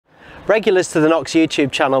Regulars to the Knox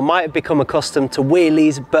YouTube channel might have become accustomed to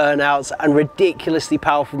wheelies, burnouts and ridiculously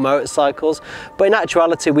powerful motorcycles, but in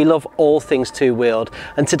actuality we love all things two-wheeled,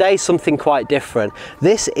 and today's something quite different.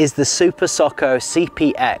 This is the Super Soco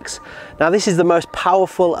CPx. Now this is the most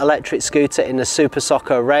powerful electric scooter in the Super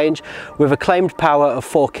Soco range, with a claimed power of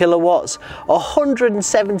 4 kilowatts,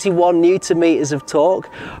 171 newton meters of torque,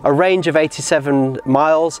 a range of 87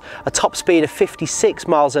 miles, a top speed of 56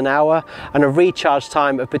 miles an hour and a recharge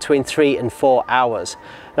time of between 3 and 4 hours.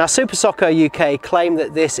 Now Super Soco UK claim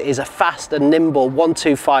that this is a fast and nimble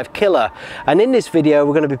 125 killer, and in this video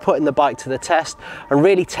we're going to be putting the bike to the test and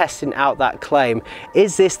really testing out that claim.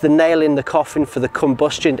 Is this the nail in the coffin for the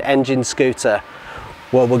combustion engine scooter?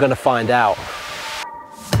 Well, we're going to find out.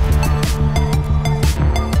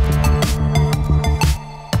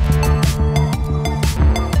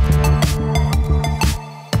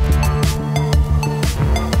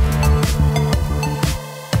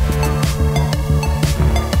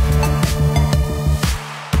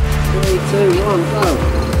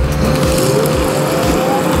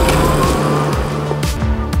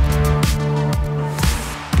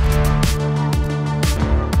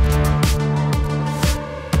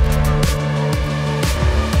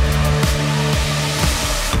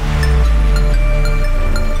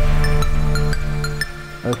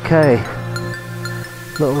 Okay,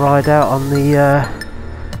 little ride out on the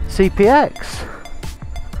CPx.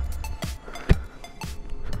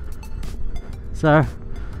 So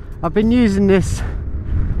I've been using the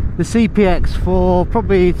CPx for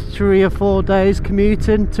probably 3 or 4 days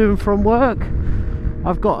commuting to and from work.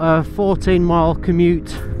 I've got a 14-mile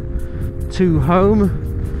commute to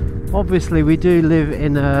home. Obviously we do live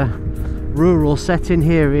in a rural setting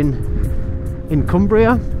here in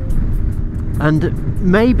Cumbria, and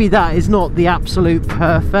maybe that is not the absolute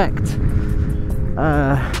perfect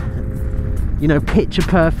you know, picture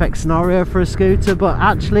perfect scenario for a scooter, but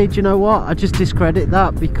actually, do you know what, I just discredit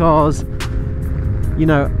that, because you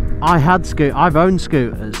know, I've owned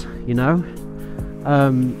scooters, you know,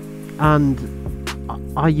 and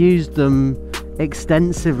I used them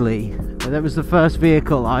extensively. That was the first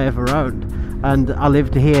vehicle I ever owned, and I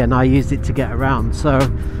lived here and I used it to get around. So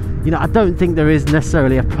you know, I don't think there is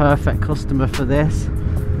necessarily a perfect customer for this.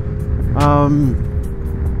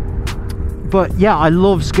 But yeah, I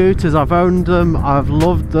love scooters. I've owned them, I've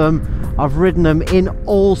loved them, I've ridden them in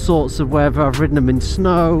all sorts of weather, I've ridden them in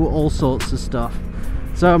snow, all sorts of stuff.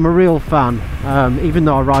 So I'm a real fan, even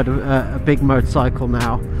though I ride a big motorcycle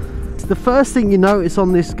now. The first thing you notice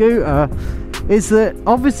on this scooter is that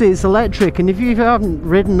obviously it's electric, and if you haven't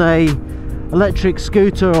ridden a electric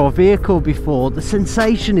scooter or vehicle before, the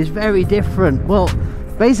sensation is very different. Well,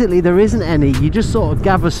 basically there isn't any, you just sort of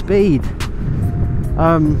gather speed.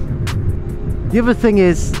 The other thing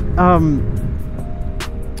is,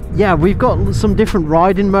 yeah, we've got some different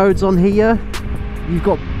riding modes on here. You've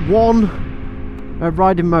got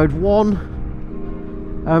riding mode 1,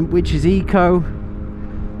 which is eco,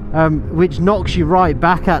 which knocks you right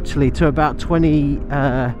back actually to about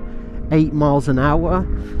 28 miles an hour.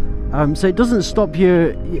 So it doesn't stop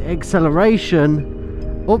your acceleration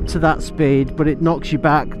up to that speed, but it knocks you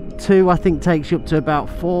back. 2, I think, takes you up to about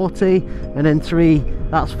 40, and then 3,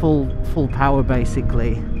 that's full power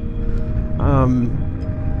basically. I'll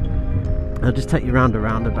just take you round a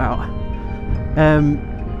roundabout.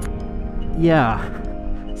 Yeah,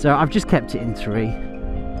 so I've just kept it in 3.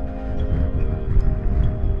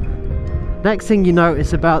 Next thing you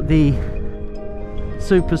notice about the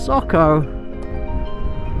Super Soco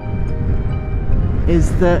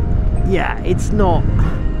is that, yeah, it's not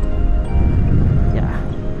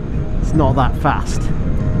that fast.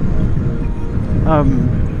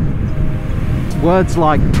 Words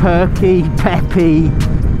like perky, peppy,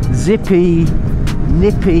 zippy,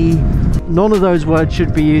 nippy, none of those words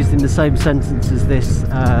should be used in the same sentence as this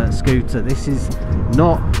scooter. This is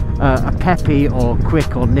not a peppy or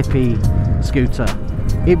quick or nippy scooter.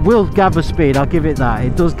 It will gather speed, I'll give it that,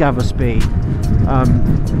 it does gather speed,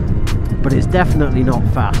 but it's definitely not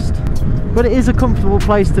fast. But it is a comfortable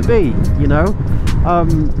place to be, you know.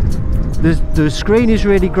 The screen is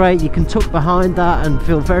really great, you can tuck behind that and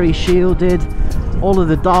feel very shielded. All of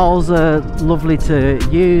the dials are lovely to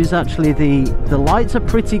use. Actually the lights are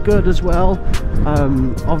pretty good as well.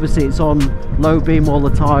 Obviously it's on low beam all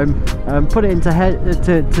the time. Put it into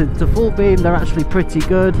to full beam, they're actually pretty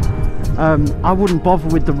good. I wouldn't bother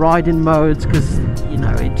with the riding modes because, you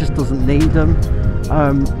know, it just doesn't need them.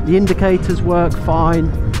 The indicators work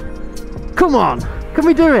fine. Come on, can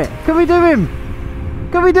we do it? Can we do him?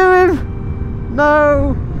 Can we do him?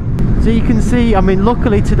 No. So you can see, I mean,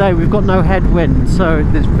 luckily today we've got no headwind, so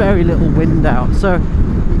there's very little wind out. So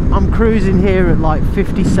I'm cruising here at like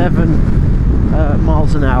 57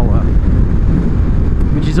 miles an hour,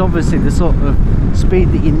 which is obviously the sort of speed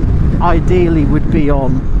that you ideally would be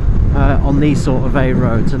on these sort of A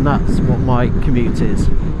roads, and that's what my Commute is.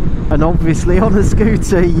 And obviously on a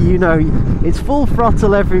scooter, you know, it's full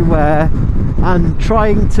throttle everywhere and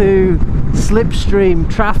trying to slipstream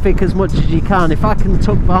traffic as much as you can. If I can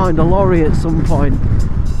tuck behind a lorry at some point,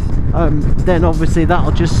 then obviously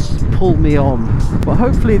that'll just pull me on. But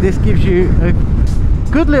hopefully this gives you a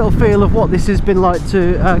good little feel of what this has been like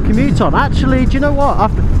to commute on. Actually, do you know what?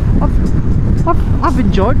 I've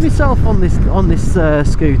enjoyed myself on this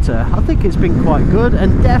scooter. I think it's been quite good,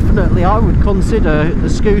 and definitely I would consider a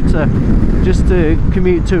scooter just to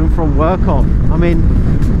commute to and from work on. I mean,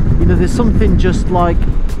 you know, there's something just like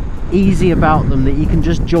easy about them that you can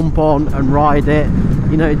just jump on and ride it.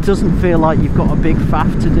 You know, it doesn't feel like you've got a big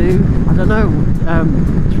faff to do. I don't know,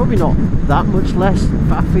 it's probably not that much less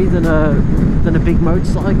faffy than a big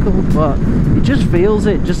motorcycle, but it just feels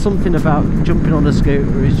it. Just something about jumping on a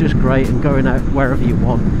scooter is just great, and going out wherever you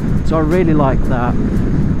want. So I really like that.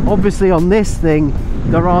 Obviously on this thing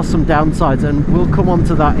there are some downsides, and we'll come on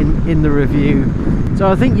to that in the review. So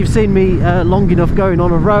I think you've seen me long enough going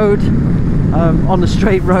on a road. On a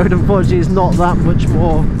straight road, unfortunately, is not that much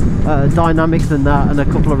more dynamic than that, and a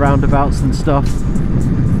couple of roundabouts and stuff.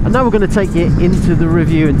 And now we're going to take you into the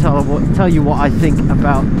review and tell you what I think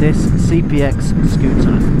about this CPx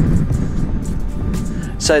scooter.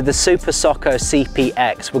 So the Super Soco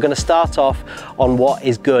CPx, we're going to start off on what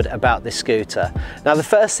is good about this scooter. Now the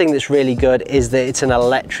first thing that's really good is that it's an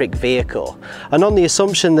electric vehicle, and on the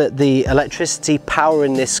assumption that the electricity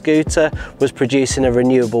powering this scooter was produced in a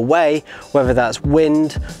renewable way, whether that's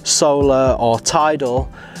wind, solar or tidal,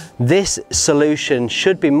 this solution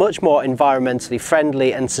should be much more environmentally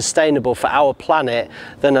friendly and sustainable for our planet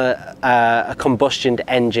than a combustion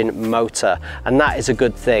engine motor, and that is a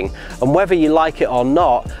good thing. And whether you like it or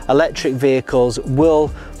not, electric vehicles will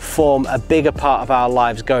form a bigger part of our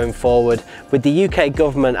lives going forward, with the UK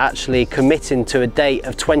government actually committing to a date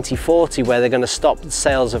of 2040 where they're going to stop the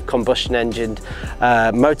sales of combustion engined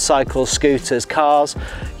motorcycles, scooters, cars.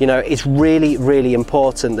 You know, it's really, really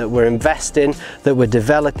important that we're investing, that we're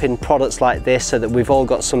developing products like this so that we've all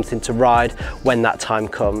got something to ride when that time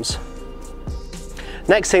comes.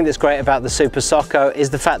 Next thing that's great about the Super Soco is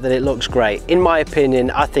the fact that it looks great. In my opinion,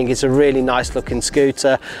 I think it's a really nice looking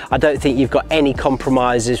scooter. I don't think you've got any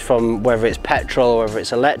compromises from whether it's petrol or whether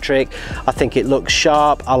it's electric. I think it looks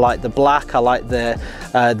sharp. I like the black. I like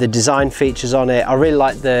the design features on it. I really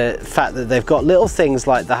like the fact that they've got little things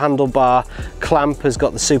like the handlebar clamp has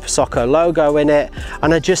got the Super Soco logo in it.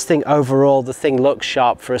 And I just think overall the thing looks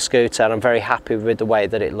sharp for a scooter, and I'm very happy with the way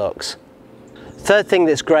that it looks. Third thing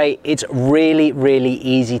that's great, it's really, really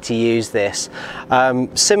easy to use this.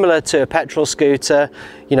 Similar to a petrol scooter,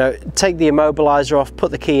 you know, take the immobilizer off, put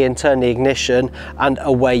the key in, turn the ignition, and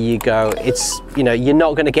away you go. It's, you know, you're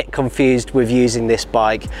not going to get confused with using this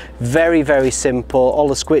bike. Very, very simple. All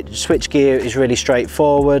the switch gear is really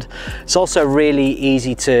straightforward. It's also really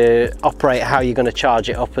easy to operate how you're going to charge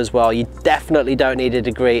it up as well. You definitely don't need a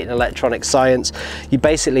degree in electronic science. You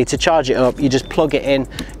basically, to charge it up, you just plug it in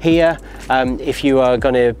here. If you are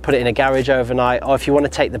going to put it in a garage overnight, or if you want to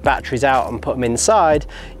take the batteries out and put them inside,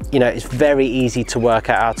 you know, it's very easy to work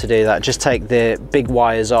out how to do that. Just take the big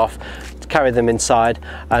wires off, carry them inside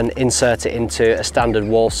and insert it into a standard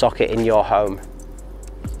wall socket in your home.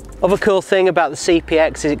 Other cool thing about the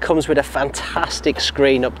CPx is it comes with a fantastic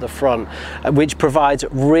screen up the front, which provides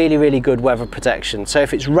really, really good weather protection. So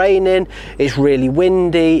if it's raining, it's really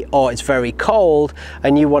windy, or it's very cold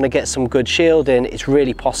and you want to get some good shielding, it's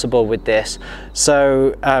really possible with this.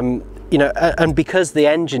 So you know, and because the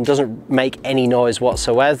engine doesn't make any noise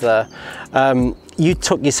whatsoever, you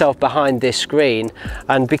tuck yourself behind this screen,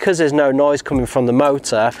 and because there's no noise coming from the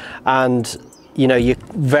motor, and you know, you're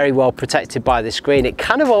very well protected by the screen, it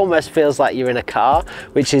kind of almost feels like you're in a car,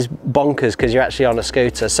 which is bonkers because you're actually on a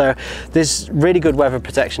scooter. So there's really good weather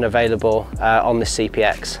protection available on this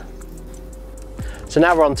CPx. So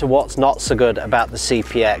now we're on to what's not so good about the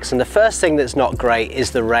CPx, and the first thing that's not great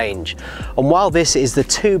is the range. And while this is the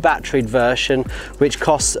 2 batteried version, which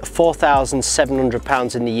costs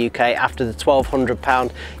 £4,700 in the UK after the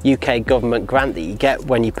 £1,200 UK government grant that you get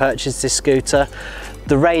when you purchase this scooter,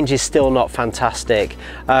 the range is still not fantastic.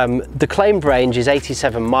 The claimed range is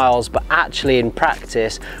 87 miles, but actually in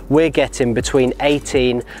practice we're getting between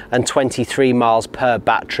 18 and 23 miles per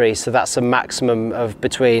battery, so that's a maximum of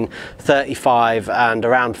between 35 and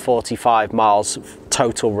around 45 miles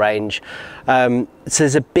total range. So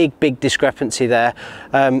there's a big discrepancy there.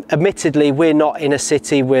 Admittedly, we're not in a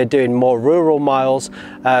city, we're doing more rural miles,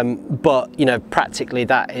 but you know, practically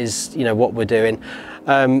that is, you know, what we're doing.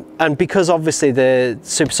 And because obviously the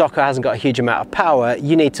Super Soco hasn't got a huge amount of power,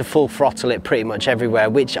 you need to full throttle it pretty much everywhere,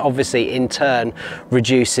 which obviously in turn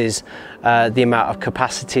reduces the amount of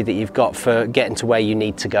capacity that you've got for getting to where you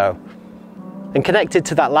need to go. And connected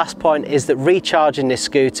to that last point is that recharging this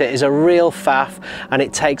scooter is a real faff, and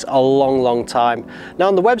it takes a long time. Now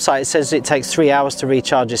on the website it says it takes 3 hours to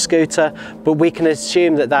recharge a scooter, but we can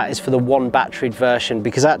assume that that is for the one batteried version,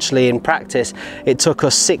 because actually in practice it took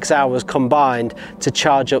us 6 hours combined to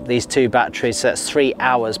charge up these two batteries, so that's 3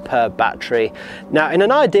 hours per battery. Now in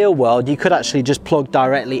an ideal world you could actually just plug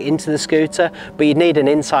directly into the scooter, but you'd need an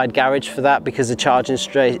inside garage for that because the charging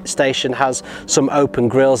station has some open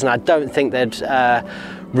grills, and I don't think they'd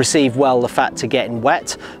receive well the fact of getting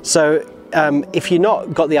wet. So if you're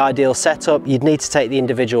not got the ideal setup, you'd need to take the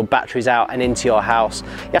individual batteries out and into your house.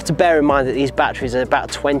 You have to bear in mind that these batteries are about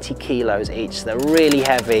 20 kilos each, so they're really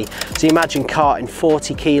heavy. So you imagine carting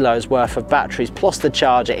 40 kilos worth of batteries plus the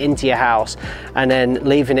charger into your house and then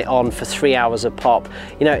leaving it on for 3 hours a pop.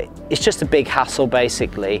 You know, it's just a big hassle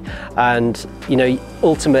basically, and you know,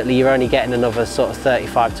 ultimately you're only getting another sort of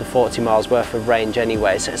 35 to 40 miles worth of range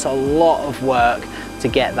anyway, so it's a lot of work to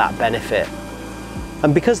get that benefit.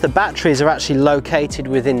 And because the batteries are actually located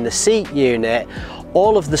within the seat unit,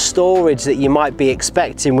 all of the storage that you might be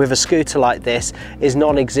expecting with a scooter like this is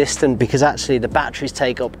non-existent, because actually the batteries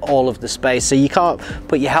take up all of the space. So you can't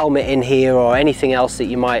put your helmet in here or anything else that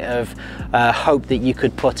you might have hoped that you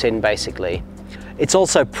could put in basically. It's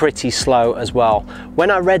also pretty slow as well.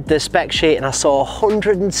 When I read the spec sheet and I saw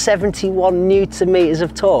 171 Newton meters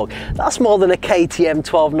of torque, that's more than a KTM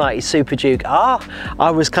 1290 Super Duke R.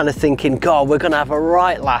 I was kind of thinking, God, we're gonna have a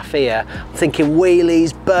right laugh here. I'm thinking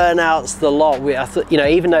wheelies, burnouts, the lot. I thought, you know,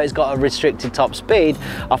 even though it's got a restricted top speed,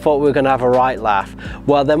 I thought we were gonna have a right laugh.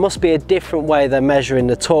 Well, there must be a different way they're measuring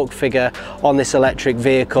the torque figure on this electric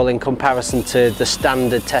vehicle in comparison to the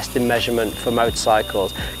standard testing measurement for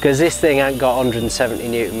motorcycles, because this thing ain't got 170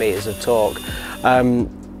 Newton meters of torque.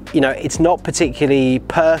 You know, it's not particularly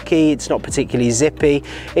perky, it's not particularly zippy.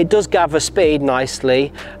 It does gather speed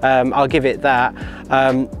nicely, I'll give it that,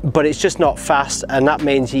 but it's just not fast, and that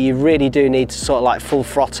means you really do need to sort of like full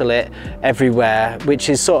throttle it everywhere, which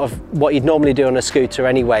is sort of what you'd normally do on a scooter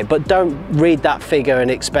anyway. But don't read that figure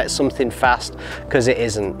and expect something fast, because it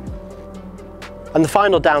isn't. And the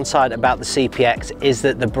final downside about the CPx is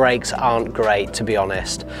that the brakes aren't great, to be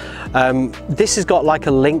honest. This has got like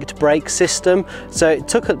a linked brake system, so it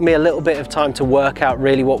took me a little bit of time to work out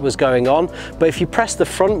really what was going on. But if you press the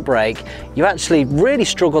front brake, you actually really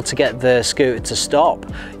struggle to get the scooter to stop.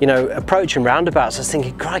 You know, approaching roundabouts, I was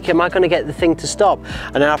thinking, crikey, am I going to get the thing to stop?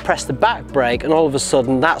 And then I press the back brake, and all of a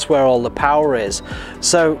sudden that's where all the power is.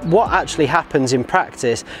 So what actually happens in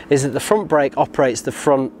practice is that the front brake operates the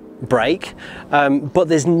front brake, but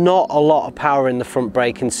there's not a lot of power in the front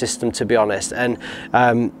braking system, to be honest, and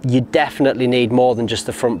you definitely need more than just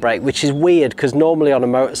the front brake, which is weird because normally on a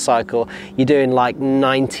motorcycle you're doing like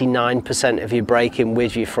 99% of your braking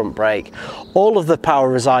with your front brake. All of the power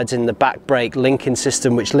resides in the back brake linking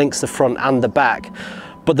system, which links the front and the back.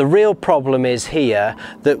 But the real problem is here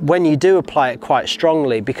that when you do apply it quite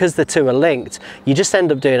strongly, because the two are linked, you just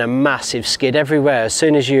end up doing a massive skid everywhere as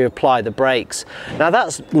soon as you apply the brakes. Now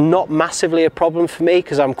that's not massively a problem for me,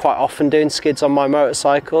 because I'm quite often doing skids on my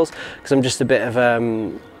motorcycles, because I'm just a bit of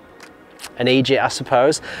an idiot, I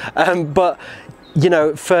suppose. But you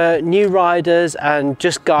know, for new riders and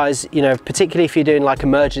just guys, you know, particularly if you're doing like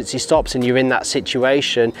emergency stops and you're in that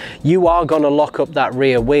situation, you are going to lock up that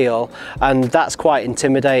rear wheel, and that's quite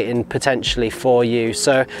intimidating potentially for you.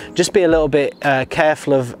 So just be a little bit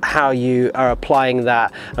careful of how you are applying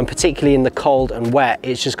that, and particularly in the cold and wet,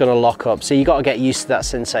 it's just going to lock up. So you got to get used to that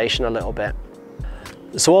sensation a little bit.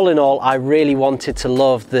 So all in all, I really wanted to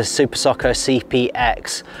love the Super Soco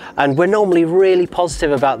CPx, and we're normally really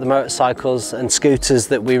positive about the motorcycles and scooters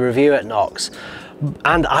that we review at Knox.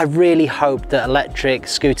 And I really hoped that electric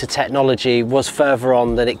scooter technology was further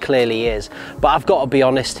on than it clearly is. But I've got to be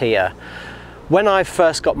honest here. When I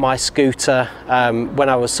first got my scooter, when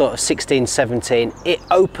I was sort of 16, 17, it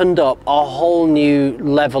opened up a whole new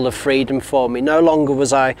level of freedom for me. No longer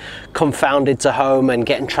was I confounded to home and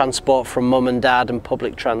getting transport from mum and dad and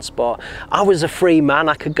public transport. I was a free man.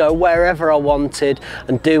 I could go wherever I wanted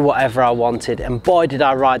and do whatever I wanted. And boy, did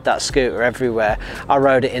I ride that scooter everywhere. I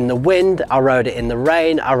rode it in the wind, I rode it in the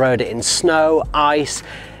rain, I rode it in snow, ice,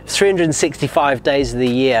 365 days of the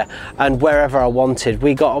year, and wherever I wanted.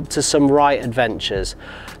 We got up to some right adventures.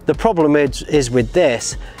 The problem is with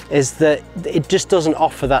this is that it just doesn't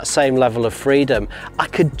offer that same level of freedom. I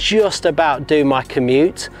could just about do my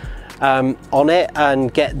commute on it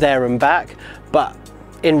and get there and back, but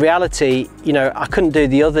in reality, you know, I couldn't do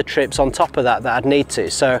the other trips on top of that I'd need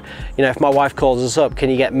to. So, you know, if my wife calls us up,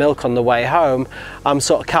 can you get milk on the way home? I'm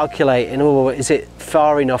sort of calculating, oh, is it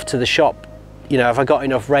far enough to the shop? You know, have I got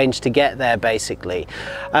enough range to get there, basically?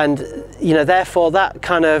 And, you know, therefore that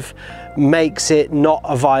kind of makes it not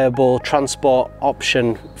a viable transport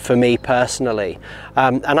option for me personally.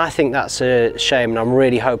 And I think that's a shame, and I'm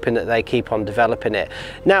really hoping that they keep on developing it.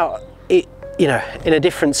 Now, you know, in a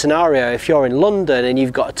different scenario, if you're in London and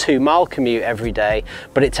you've got a 2-mile commute every day,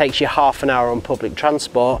 but it takes you half an hour on public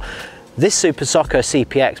transport, this Super Soco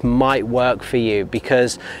CPx might work for you,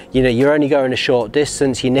 because, you know, you're only going a short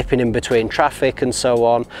distance, you're nipping in between traffic and so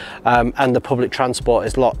on, and the public transport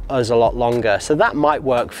is a lot longer. So that might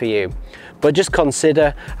work for you. But just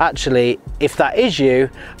consider, actually, if that is you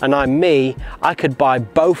and I'm me, I could buy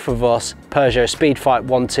both of us Peugeot Speedfight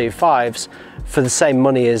 125s for the same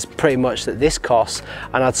money as pretty much that this costs,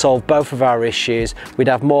 and I'd solve both of our issues. We'd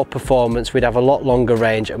have more performance, we'd have a lot longer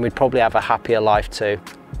range, and we'd probably have a happier life too.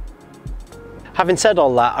 Having said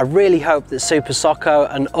all that, I really hope that Super Soco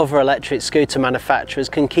and other electric scooter manufacturers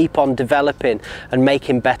can keep on developing and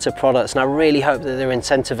making better products, and I really hope that they're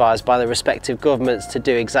incentivised by the respective governments to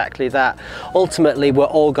do exactly that. Ultimately, we're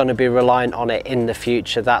all going to be reliant on it in the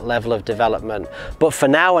future, that level of development. But for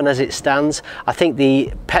now, and as it stands, I think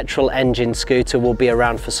the petrol engine scooter will be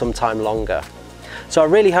around for some time longer. So I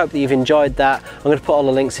really hope that you've enjoyed that. I'm going to put all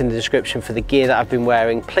the links in the description for the gear that I've been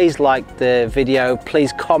wearing. Please like the video,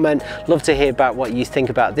 please comment. Love to hear about what you think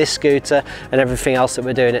about this scooter and everything else that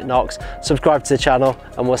we're doing at Knox. Subscribe to the channel,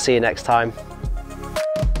 and we'll see you next time.